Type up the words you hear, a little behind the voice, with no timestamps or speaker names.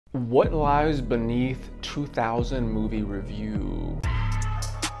What lies beneath 2000 movie review?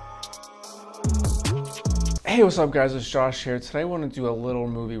 Hey, what's up guys, it's Josh here. Today I want to do a little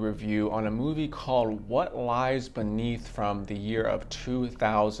movie review on a movie called What Lies Beneath from the year of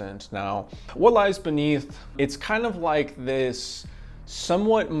 2000. Now, What Lies Beneath, it's kind of like this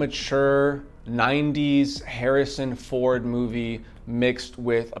somewhat mature 90s Harrison Ford movie mixed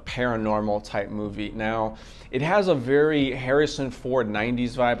with a paranormal type movie. Now, it has a very Harrison Ford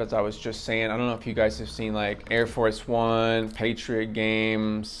 90s vibe, as I was just saying. I don't know if you guys have seen like Air Force One, Patriot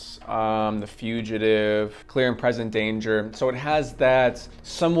Games, The Fugitive, Clear and Present Danger. So it has that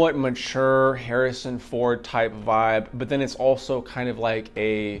somewhat mature Harrison Ford type vibe, but then it's also kind of like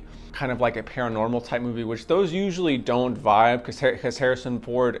a paranormal type movie, which those usually don't vibe, because Harrison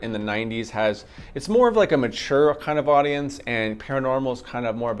Ford in the 90s it's more of like a mature kind of audience, and paranormal is kind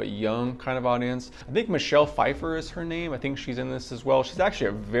of more of a young kind of audience. I think Michelle Pfeiffer is her name. I think she's in this as well. She's actually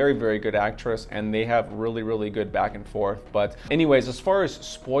a very, very good actress, and they have really, really good back and forth. But anyways, as far as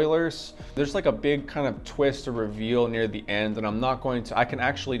spoilers, there's like a big kind of twist or reveal near the end, and I can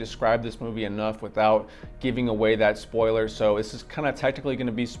actually describe this movie enough without giving away that spoiler. So this is kind of technically going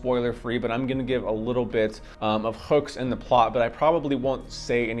to be spoiler free, but I'm going to give a little bit of hooks in the plot, but I probably won't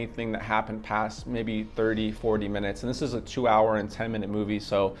say anything that happened past maybe 30-40 minutes. And this is a 2-hour and 10-minute movie,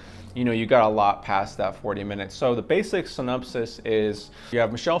 so you got a lot past that 40 minutes. So the basic synopsis is you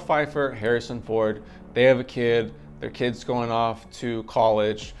have Michelle Pfeiffer, Harrison Ford, they have a kid. Their kid's going off to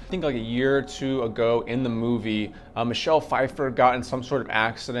college. I think like a year or two ago in the movie, Michelle Pfeiffer got in some sort of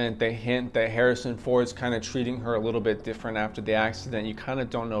accident. They hint that Harrison Ford's kind of treating her a little bit different after the accident. You kind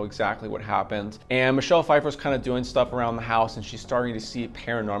of don't know exactly what happened. And Michelle Pfeiffer's kind of doing stuff around the house, and she's starting to see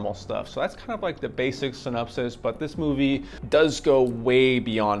paranormal stuff. So that's kind of like the basic synopsis, but this movie does go way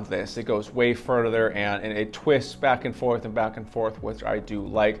beyond this. It goes way further, and it twists back and forth, which I do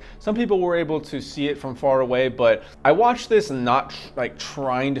like. Some people were able to see it from far away, but I watched this and not like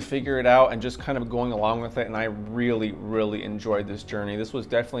trying to figure it out and just kind of going along with it, and I really, really enjoyed this journey. This was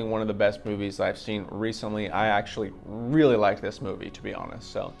definitely one of the best movies I've seen recently. I actually really like this movie, to be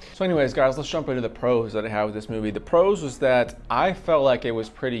honest. So anyways, guys, let's jump into the pros that I have with this movie. The pros was that I felt like it was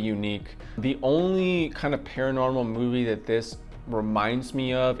pretty unique. The only kind of paranormal movie that this reminds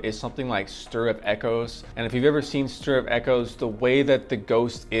me of is something like Stir of Echoes. And if you've ever seen Stir of Echoes, the way that the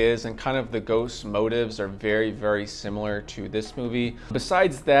ghost is and kind of the ghost's motives are very, very similar to this movie.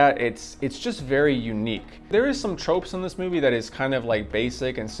 Besides that, it's just very unique. There is some tropes in this movie that is kind of like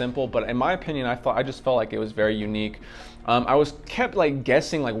basic and simple, but in my opinion, I just felt like it was very unique. I was kept like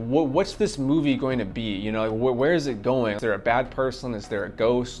guessing like what's this movie going to be, like, where is it going? Is there a bad person? Is there a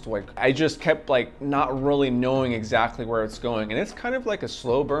ghost? Like, I just kept like not really knowing exactly where it's going, and it's kind of like a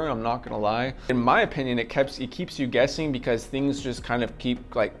slow burn, I'm not gonna lie. In my opinion, it keeps you guessing because things just kind of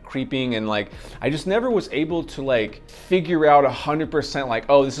keep like creeping, and like I just never was able to like figure out 100% like,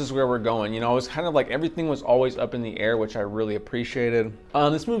 oh, this is where we're going. It was kind of like everything was always up in the air, which I really appreciated.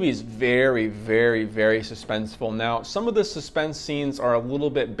 This movie is very, very, very suspenseful. Now, some of the suspense scenes are a little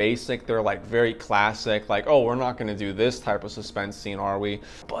bit basic. They're like very classic, like, oh, we're not going to do this type of suspense scene, are we?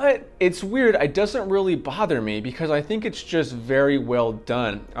 But it's weird. It doesn't really bother me because I think it's just very well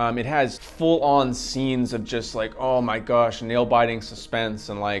done. It has full-on scenes of just like, oh my gosh, nail-biting suspense,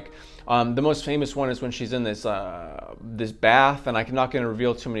 and like the most famous one is when she's in this bath, and I'm not going to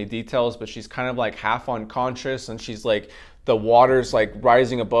reveal too many details, but she's kind of like half unconscious, and she's like, the water's like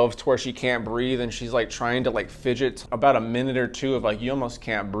rising above to where she can't breathe, and she's like trying to like fidget about a minute or two of like, you almost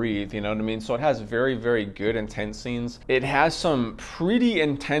can't breathe, you know what I mean? So it has very, very good intense scenes. It has some pretty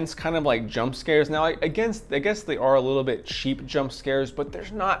intense kind of like jump scares. Now, I guess they are a little bit cheap jump scares, but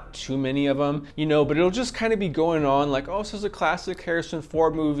there's not too many of them, but it'll just kind of be going on like, oh, this is a classic Harrison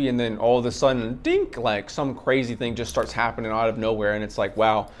Ford movie, and then all of a sudden, dink, like some crazy thing just starts happening out of nowhere, and it's like,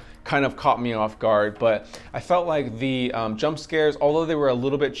 wow, kind of caught me off guard. But I felt like the jump scares, although they were a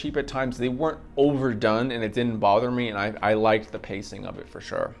little bit cheap at times, they weren't overdone, and it didn't bother me, and I liked the pacing of it for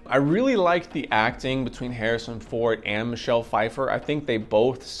sure. I really liked the acting between Harrison Ford and Michelle Pfeiffer. I think they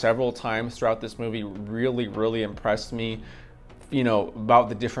both several times throughout this movie really, really impressed me, about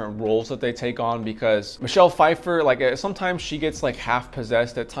the different roles that they take on, because Michelle Pfeiffer, like sometimes she gets like half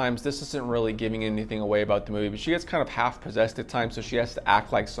possessed at times. This isn't really giving anything away about the movie, but she gets kind of half possessed at times, so she has to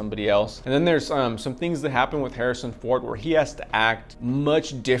act like somebody else. And then there's some things that happen with Harrison Ford where he has to act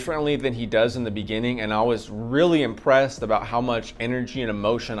much differently than he does in the beginning, and I was really impressed about how much energy and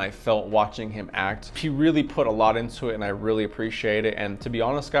emotion I felt watching him act. He really put a lot into it, and I really appreciate it. And to be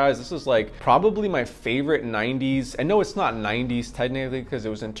honest, guys, this is like probably my favorite 90s. I know it's not 90s technically because it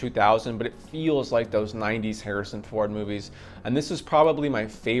was in 2000, but it feels like those 90s Harrison Ford movies. And this is probably my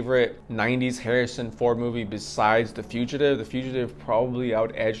favorite 90s Harrison Ford movie besides The Fugitive. The Fugitive probably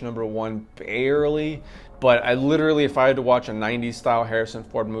out edge number one barely. But I literally, if I had to watch a 90s style Harrison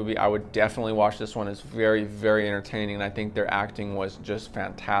Ford movie, I would definitely watch this one. It's very, very entertaining. And I think their acting was just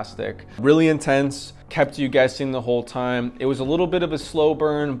fantastic. Really intense, kept you guessing the whole time. It was a little bit of a slow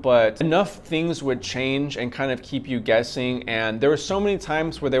burn, but enough things would change and kind of keep you guessing. And there were so many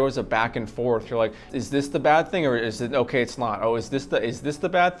times where there was a back and forth. You're like, is this the bad thing or is it okay? It's not. Oh, is this the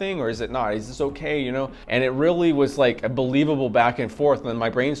bad thing or is it not? Is this okay? You know? And it really was like a believable back and forth. And then my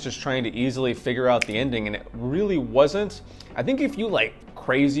brain's just trying to easily figure out the ending. And it really wasn't. I think if you like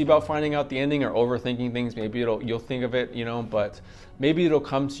crazy about finding out the ending or overthinking things, maybe you'll think of it, you know, but maybe it'll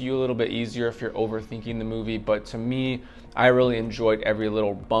come to you a little bit easier if you're overthinking the movie. But to me, I really enjoyed every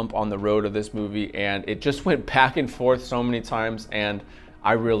little bump on the road of this movie, and it just went back and forth so many times, and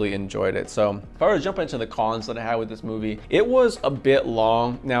I really enjoyed it. So if I were to jump into the cons that I had with this movie, it was a bit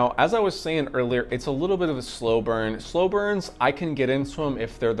long. Now, as I was saying earlier, it's a little bit of a slow burn. Slow burns, I can get into them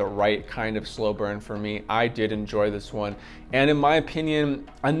if they're the right kind of slow burn for me. I did enjoy this one. And in my opinion,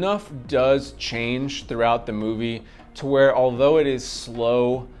 enough does change throughout the movie to where although it is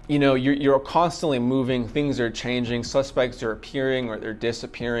slow, you know, you're constantly moving, things are changing, suspects are appearing or they're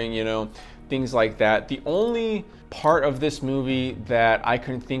disappearing, you know, things like that. The only part of this movie that I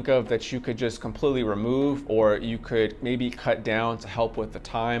can think of that you could just completely remove or you could maybe cut down to help with the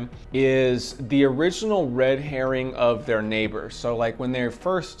time is the original red herring of their neighbor. So like when they're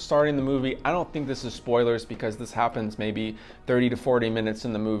first starting the movie, I don't think this is spoilers because this happens maybe 30 to 40 minutes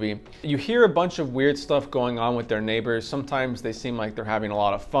in the movie. You hear a bunch of weird stuff going on with their neighbors. Sometimes they seem like they're having a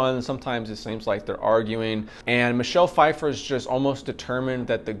lot of fun. Sometimes it seems like they're arguing. And Michelle Pfeiffer is just almost determined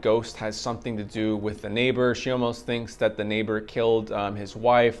that the ghost has something to do with the neighbor. She almost thinks that the neighbor killed his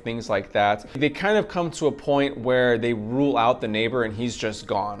wife, things like that. They kind of come to a point where they rule out the neighbor and he's just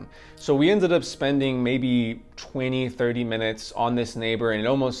gone. So we ended up spending maybe 20-30 minutes on this neighbor, and it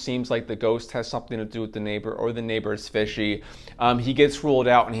almost seems like the ghost has something to do with the neighbor or the neighbor is fishy. He gets ruled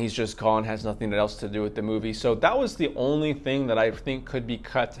out and he's just gone, has nothing else to do with the movie. So that was the only thing that I think could be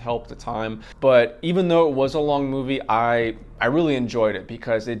cut to help the time. But even though it was a long movie, I really enjoyed it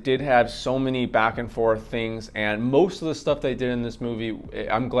because it did have so many back and forth things, and most of the stuff they did in this movie,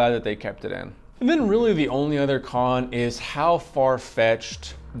 I'm glad that they kept it in. And then really the only other con is how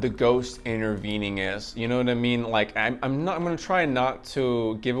far-fetched the ghost intervening is. You know what I mean? Like I'm gonna try not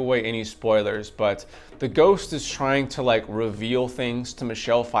to give away any spoilers, but the ghost is trying to like reveal things to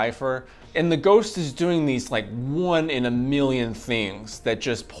Michelle Pfeiffer, and the ghost is doing these like 1 in a million things that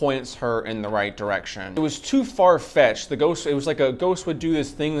just points her in the right direction. It was too far-fetched. The ghost, it was like a ghost would do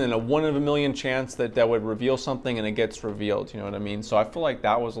this thing and a 1 in a million chance that would reveal something and it gets revealed, you know what I mean? So I feel like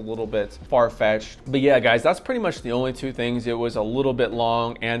that was a little bit far-fetched. But yeah, guys, that's pretty much the only two things. It was a little bit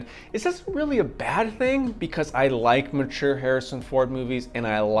long, and it's just really a bad thing because I like mature Harrison Ford movies and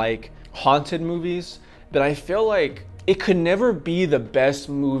I like haunted movies, but I feel like it could never be the best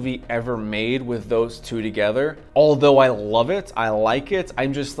movie ever made with those two together. Although I love it, I like it,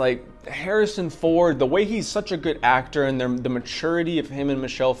 I'm just like, Harrison Ford, the way he's such a good actor, and the maturity of him and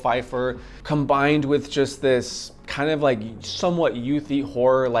Michelle Pfeiffer combined with just this kind of like somewhat youthy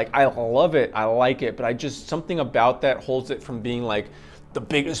horror, like I love it, I like it, but I just, something about that holds it from being like the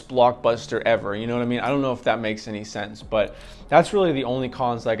biggest blockbuster ever, you know what I mean? I don't know if that makes any sense, but that's really the only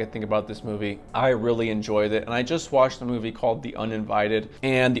cons I could think about this movie. I really enjoyed it, and I just watched a movie called The Uninvited,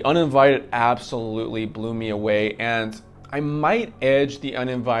 and The Uninvited absolutely blew me away, and I might edge The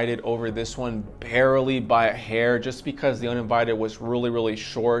Uninvited over this one barely by a hair, just because The Uninvited was really, really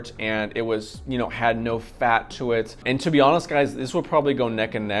short and it was, you know, had no fat to it. And to be honest, guys, this would probably go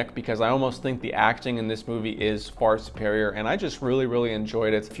neck and neck because I almost think the acting in this movie is far superior, and I just really, really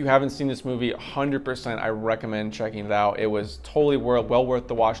enjoyed it. If you haven't seen this movie, 100% I recommend checking it out. It was totally well worth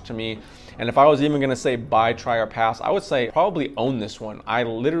the watch to me. And if I was even gonna say buy, try, or pass, I would say probably own this one. I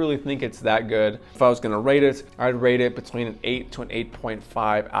literally think it's that good. If I was gonna rate it, I'd rate it between an 8 to an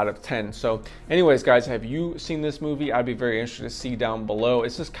 8.5 out of 10. So anyways, guys, have you seen this movie? I'd be very interested to see down below.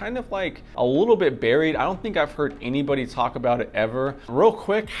 It's just kind of like a little bit buried. I don't think I've heard anybody talk about it ever. Real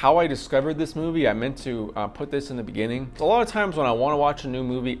quick, how I discovered this movie, I meant to put this in the beginning. So a lot of times when I wanna watch a new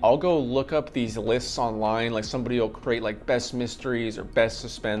movie, I'll go look up these lists online, like somebody will create like best mysteries or best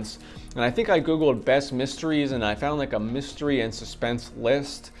suspense. And I think I Googled best mysteries and I found like a mystery and suspense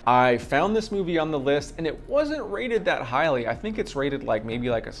list. I found this movie on the list and it wasn't rated that highly. I think it's rated like maybe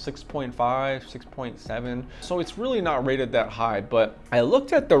like a 6.5, 6.7. So it's really not rated that high, but I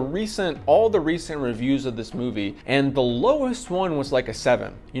looked at all the recent reviews of this movie and the lowest one was like a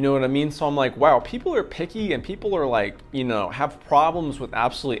 7. You know what I mean? So I'm like, wow, people are picky and people are like, you know, have problems with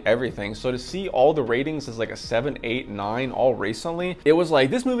absolutely everything. So to see all the ratings as like a 7, 8, 9 all recently, it was like,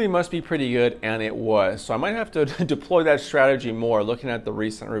 this movie must be pretty good, and it was. So I might have to deploy that strategy more looking at the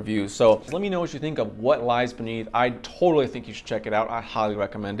recent reviews. So let me know what you think of What Lies Beneath. I totally think you should check it out. I highly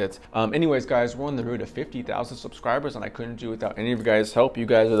recommend it. Anyways, guys, we're on the road to 50,000 subscribers and I couldn't do it without any of you guys' help. You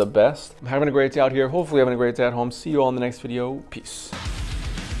guys are the best. I'm having a great day out here. Hopefully having a great day at home. See you all in the next video. Peace.